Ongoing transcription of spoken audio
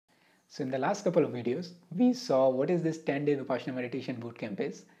So in the last couple of videos, we saw what is this 10-day Vipassana meditation bootcamp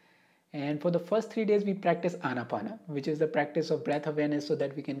is. And for the first 3 days, we practice Anapana, which is the practice of breath awareness so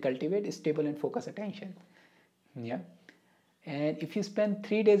that we can cultivate stable and focused attention. Yeah. And if you spend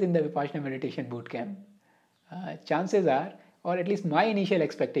 3 days in the Vipassana meditation bootcamp, chances are, or at least my initial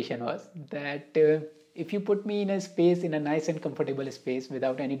expectation was that if you put me in a space, in a nice and comfortable space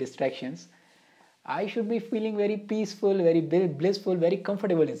without any distractions, I should be feeling very peaceful, very blissful, very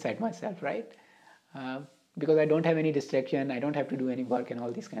comfortable inside myself, right? Because I don't have any distraction, I don't have to do any work and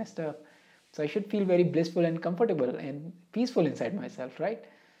all this kind of stuff. So I should feel very blissful and comfortable and peaceful inside myself, right?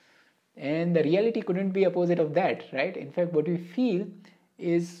 And the reality couldn't be opposite of that, right? In fact, what we feel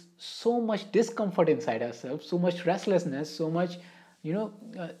is so much discomfort inside ourselves, so much restlessness, so much,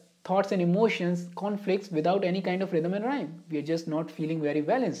 thoughts and emotions, conflicts without any kind of rhythm and rhyme. We are just not feeling very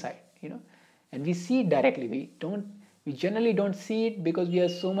well inside. And we see it directly. We generally don't see it because we are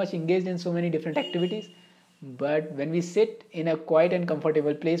so much engaged in so many different activities. But when we sit in a quiet and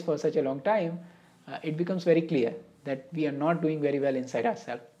comfortable place for such a long time, it becomes very clear that we are not doing very well inside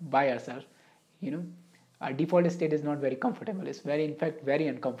ourselves, by ourselves. Our default state is not very comfortable. It's in fact, very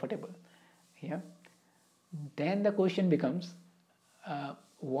uncomfortable. Yeah. Then the question becomes,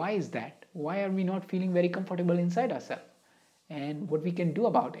 why is that? Why are we not feeling very comfortable inside ourselves? And what we can do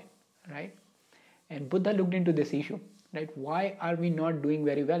about it, right? And Buddha looked into this issue, right? Why are we not doing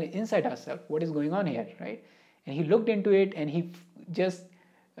very well inside ourselves? What is going on here, right? And he looked into it and he just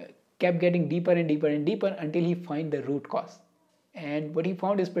kept getting deeper and deeper and deeper until he found the root cause. And what he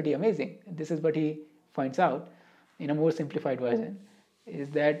found is pretty amazing. This is what he finds out in a more simplified version, is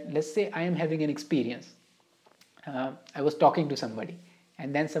that let's say I am having an experience. I was talking to somebody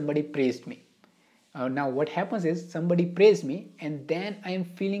and then somebody praised me. Now what happens is somebody praised me and then I am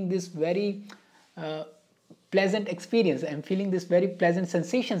feeling this very pleasant experience. I'm feeling this very pleasant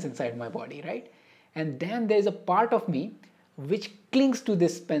sensations inside my body, right? And then there's a part of me which clings to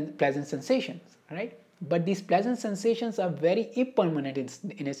this pleasant sensations, right? But these pleasant sensations are very impermanent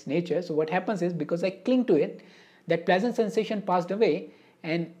in its nature. So what happens is, because I cling to it, that pleasant sensation passed away,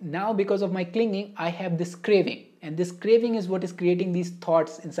 and now because of my clinging, I have this craving, and this craving is what is creating these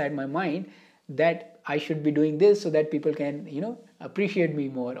thoughts inside my mind that I should be doing this so that people can, appreciate me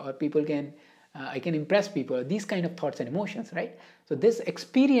more, or people can I can impress people, these kind of thoughts and emotions, right? So this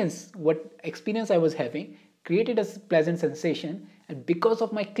experience, what experience I was having, created a pleasant sensation, and because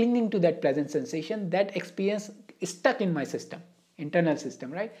of my clinging to that pleasant sensation, that experience is stuck in my system, internal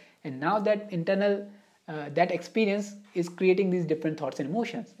system, right? And now that internal, that experience is creating these different thoughts and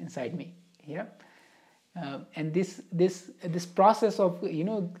emotions inside me, yeah? And this process of,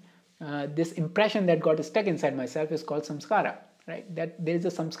 this impression that got stuck inside myself is called samskara. Right? That there is a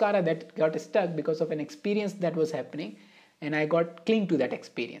samskara that got stuck because of an experience that was happening, and I got cling to that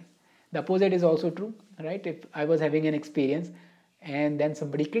experience. The opposite is also true, right? If I was having an experience and then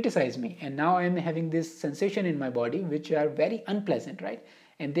somebody criticized me, and now I am having this sensation in my body which are very unpleasant, right?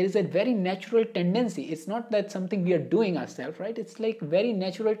 And there is a very natural tendency. It's not that something we are doing ourselves, right? It's like very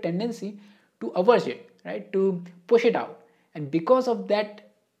natural tendency to avert it, right? To push it out. And because of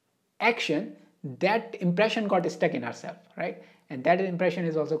that action, that impression got stuck in ourselves, right? And that impression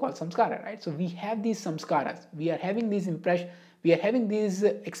is also called samskara, right? So we have these samskaras, we are having these impressions, we are having these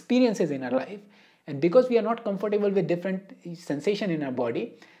experiences in our life, and because we are not comfortable with different sensation in our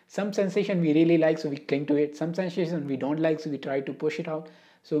body, some sensation we really like, so we cling to it, some sensation we don't like, so we try to push it out.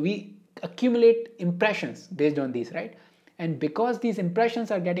 So we accumulate impressions based on these, right? And because these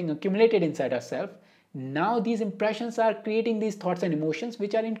impressions are getting accumulated inside ourselves, now these impressions are creating these thoughts and emotions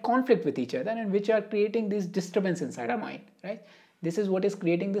which are in conflict with each other, and which are creating this disturbance inside our mind, right? This is what is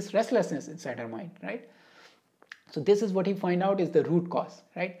creating this restlessness inside our mind, right? So this is what he find out is the root cause,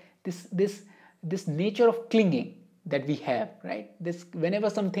 right? This nature of clinging that we have, right? This,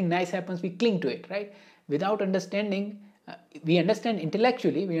 whenever something nice happens, we cling to it, right? Without understanding, we understand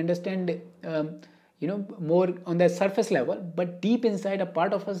intellectually, we understand more on the surface level, but deep inside a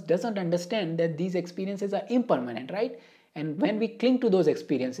part of us doesn't understand that these experiences are impermanent, right? And when we cling to those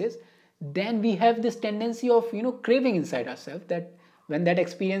experiences, then we have this tendency of craving inside ourselves, that when that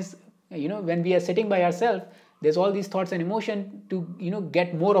experience, when we are sitting by ourselves, there's all these thoughts and emotion to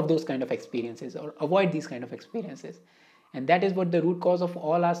get more of those kind of experiences or avoid these kind of experiences. And that is what the root cause of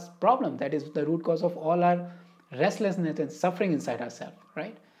all our problems, that is the root cause of all our restlessness and suffering inside ourselves,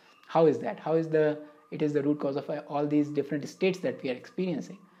 right? How is that? It is the root cause of all these different states that we are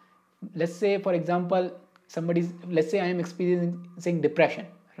experiencing. Let's say, for example, let's say I am experiencing depression,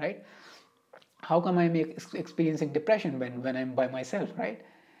 right? How come I am experiencing depression when I'm by myself, right?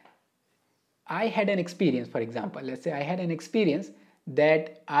 I had an experience, for example, let's say I had an experience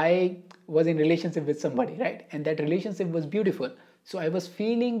that I was in relationship with somebody, right? And that relationship was beautiful. So I was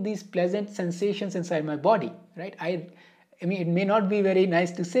feeling these pleasant sensations inside my body, right? I mean, it may not be very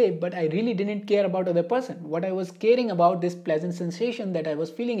nice to say, but I really didn't care about other person. What I was caring about this pleasant sensation that I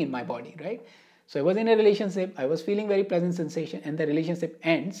was feeling in my body, right? So I was in a relationship, I was feeling very pleasant sensation, and the relationship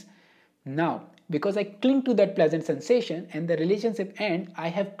ends. Now, because I cling to that pleasant sensation and the relationship ends, I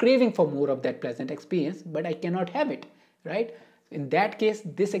have craving for more of that pleasant experience, but I cannot have it, right? In that case,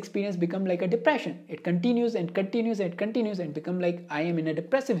 this experience become like a depression. It continues and continues and continues and become like I am in a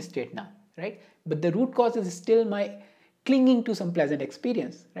depressive state now, right? But the root cause is still my clinging to some pleasant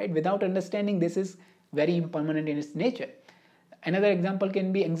experience, right? Without understanding this is very impermanent in its nature. Another example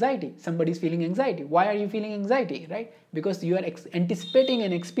can be anxiety. Somebody is feeling anxiety. Why are you feeling anxiety, right? Because you are anticipating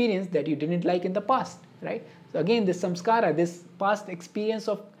an experience that you didn't like in the past, right? So again, this samskara, this past experience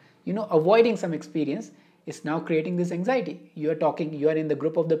of, avoiding some experience is now creating this anxiety. You are in the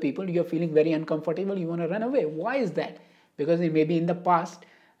group of the people, you are feeling very uncomfortable, you want to run away. Why is that? Because maybe in the past,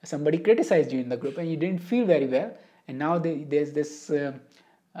 somebody criticized you in the group and you didn't feel very well, and now there's this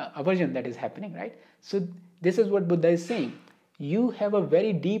aversion that is happening, right? So this is what Buddha is saying. You have a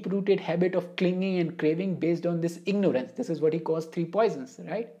very deep-rooted habit of clinging and craving based on this ignorance. This is what he calls three poisons,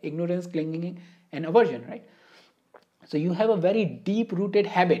 right? Ignorance, clinging, and aversion, right? So you have a very deep-rooted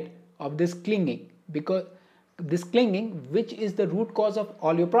habit of this clinging, because this clinging, which is the root cause of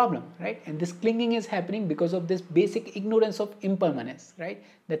all your problem, right? And this clinging is happening because of this basic ignorance of impermanence, right?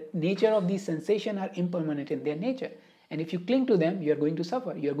 The nature of these sensations are impermanent in their nature. And if you cling to them, you are going to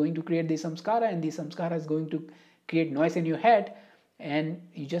suffer. You are going to create the samskara, and the samskara is going to create noise in your head, and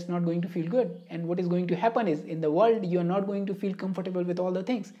you're just not going to feel good. And what is going to happen is, in the world, you are not going to feel comfortable with all the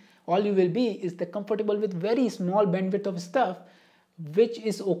things. All you will be is the comfortable with very small bandwidth of stuff, which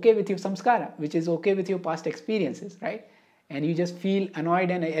is okay with your samskara, which is okay with your past experiences, right? And you just feel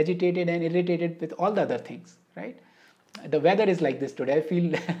annoyed and agitated and irritated with all the other things, right? The weather is like this today. I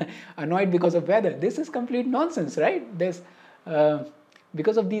feel annoyed because of weather. This is complete nonsense, right?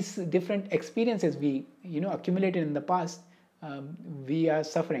 Because of these different experiences we accumulated in the past, we are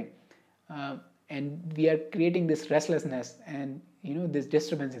suffering, and we are creating this restlessness and this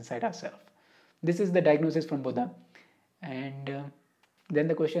disturbance inside ourselves. This is the diagnosis from Buddha, and then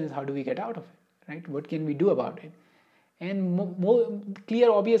the question is, how do we get out of it, right? What can we do about it? And more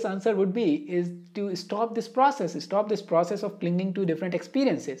clear, obvious answer would be is to stop this process of clinging to different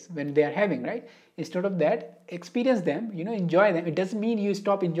experiences when they are having, right? Instead of that, experience them, enjoy them. It doesn't mean you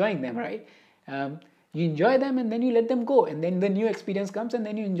stop enjoying them, right? You enjoy them and then you let them go, and then the new experience comes and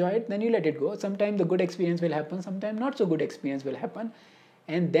then you enjoy it, then you let it go. Sometimes the good experience will happen, sometimes not so good experience will happen.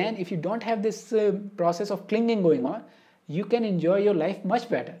 And then if you don't have this process of clinging going on, you can enjoy your life much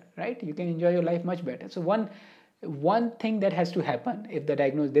better, right? You can enjoy your life much better. So one thing that has to happen, if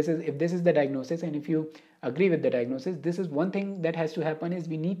this is the diagnosis, and if you agree with the diagnosis, this is one thing that has to happen, is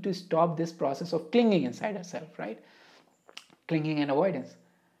we need to stop this process of clinging inside ourselves, right? Clinging and avoidance.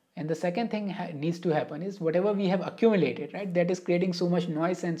 And the second thing needs to happen is whatever we have accumulated, right, that is creating so much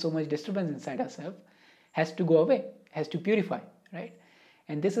noise and so much disturbance inside ourselves, has to go away, has to purify, right?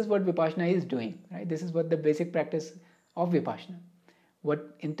 And this is what Vipassana is doing, right? This is what the basic practice of Vipassana.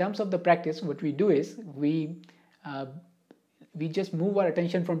 What in terms of the practice, what we do is we just move our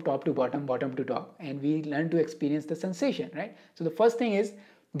attention from top to bottom, bottom to top, and we learn to experience the sensation, right? So the first thing is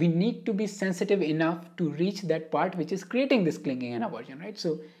we need to be sensitive enough to reach that part which is creating this clinging and aversion, right?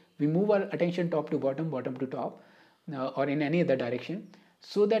 So we move our attention top to bottom, bottom to top, or in any other direction,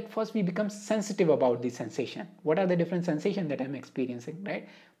 so that first we become sensitive about the sensation. What are the different sensations that I'm experiencing, right?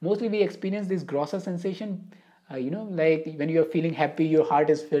 Mostly we experience this grosser sensation, like when you're feeling happy, your heart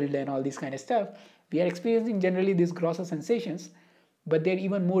is filled and all these kind of stuff. We are experiencing generally these grosser sensations, but they're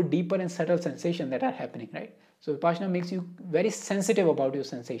even more deeper and subtle sensations that are happening, right? So Vipassana makes you very sensitive about your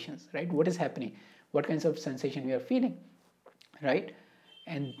sensations, right? What is happening? What kinds of sensation we are feeling, right?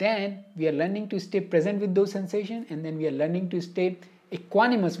 And then we are learning to stay present with those sensations, and then we are learning to stay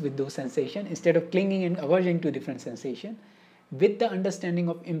equanimous with those sensations instead of clinging and aversion to different sensations, with the understanding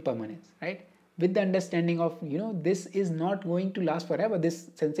of impermanence, right? With the understanding of, this is not going to last forever.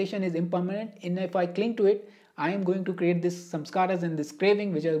 This sensation is impermanent, and if I cling to it, I am going to create this samskaras and this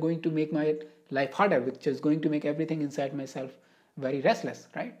craving, which are going to make my life harder, which is going to make everything inside myself very restless,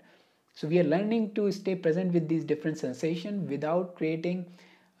 right? So we are learning to stay present with these different sensations without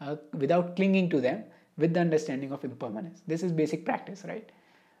without clinging to them, with the understanding of impermanence. This is basic practice, right?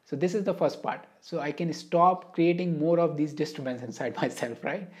 So this is the first part. So I can stop creating more of these disturbances inside myself,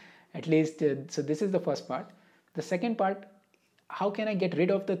 right? At least, so this is the first part. The second part, how can I get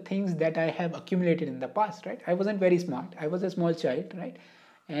rid of the things that I have accumulated in the past, right? I wasn't very smart. I was a small child, right?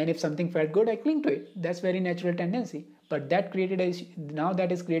 And if something felt good, I cling to it. That's very natural tendency. But that created now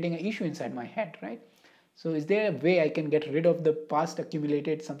that is creating an issue inside my head, right? So is there a way I can get rid of the past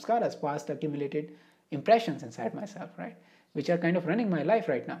accumulated samskaras, past accumulated impressions inside myself, right? Which are kind of running my life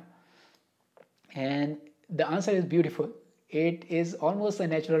right now. And the answer is beautiful. It is almost a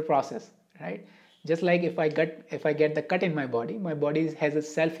natural process, right? Just like if I get the cut in my body has a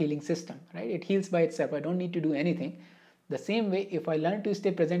self-healing system, right? It heals by itself. I don't need to do anything. The same way, if I learn to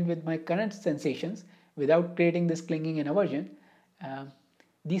stay present with my current sensations without creating this clinging and aversion,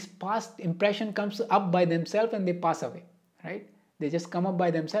 these past impression comes up by themselves and they pass away, right? They just come up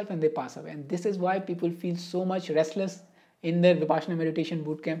by themselves and they pass away. And this is why people feel so much restless in their Vipassana meditation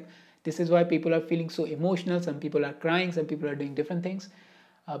bootcamp. This is why people are feeling so emotional. Some people are crying, some people are doing different things,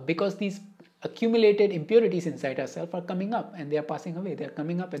 because these accumulated impurities inside ourselves are coming up and they are passing away. They are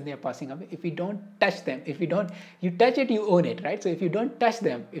coming up and they are passing away. If we don't touch them, you touch it, you own it, right? So if you don't touch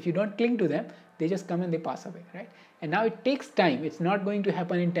them, if you don't cling to them, they just come and they pass away, right? And now it takes time. It's not going to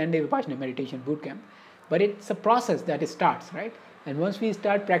happen in 10-day Vipassana meditation bootcamp, but it's a process that it starts, right? And once we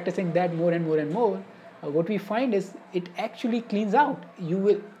start practicing that more and more and more, what we find is it actually cleans out. You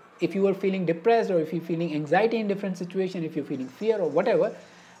will, if you are feeling depressed or if you're feeling anxiety in different situations, if you're feeling fear or whatever,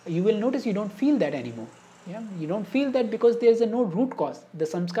 you will notice you don't feel that anymore. Yeah, you don't feel that because there's no root cause. The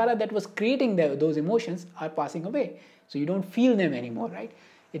samskara that was creating those emotions are passing away, so you don't feel them anymore, right?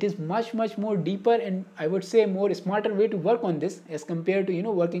 It is much more deeper and I would say more smarter way to work on this as compared to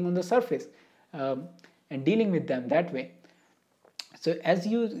working on the surface and dealing with them that way. So as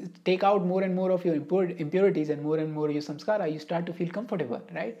you take out more and more of your impurities and more your samskara, you start to feel comfortable,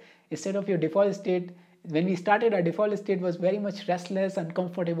 right? Instead of your default state, when we started, our default state was very much restless,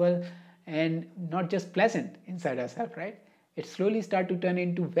 uncomfortable, and not just pleasant inside ourselves, right? It slowly started to turn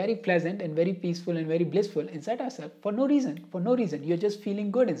into very pleasant and very peaceful and very blissful inside ourselves for no reason. For no reason. You're just feeling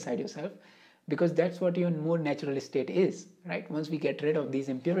good inside yourself because that's what your more natural state is, right? Once we get rid of these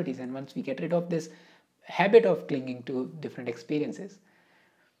impurities and once we get rid of this habit of clinging to different experiences.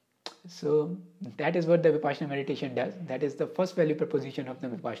 So that is what the Vipassana meditation does. That is the first value proposition of the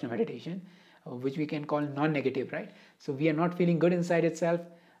Vipassana meditation, which we can call non-negative, right? So we are not feeling good inside itself.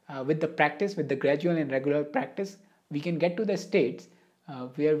 With the practice, with the gradual and regular practice, we can get to the states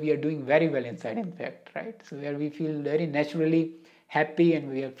where we are doing very well inside, in fact, right? So where we feel very naturally happy and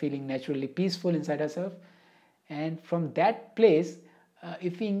we are feeling naturally peaceful inside ourselves. And from that place,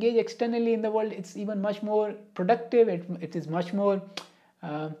 if we engage externally in the world, it's even much more productive. It is much more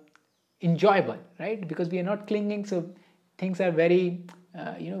enjoyable, right? Because we are not clinging, so things are very,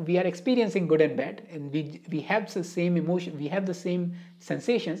 we are experiencing good and bad, and we have the same emotion, we have the same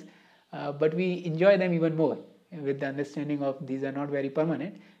sensations, but we enjoy them even more with the understanding of these are not very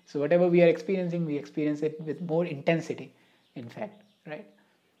permanent. So whatever we are experiencing, we experience it with more intensity, in fact, right?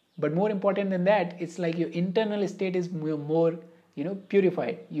 But more important than that, it's like your internal state is more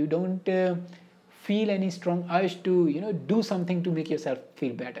purified. You don't feel any strong urge to do something to make yourself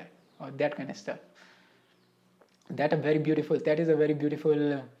feel better or that kind of stuff. That is a very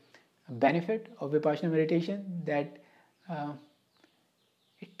beautiful benefit of Vipassana meditation, that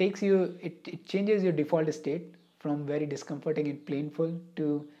it changes your default state from very discomforting and painful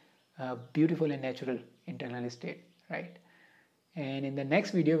to beautiful and natural internal state, right? And in the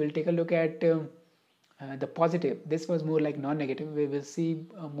next video, we'll take a look at the positive. This was more like non-negative. We will see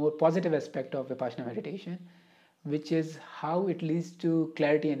a more positive aspect of Vipassana meditation, which is how it leads to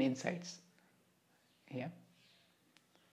clarity and insights. Yeah.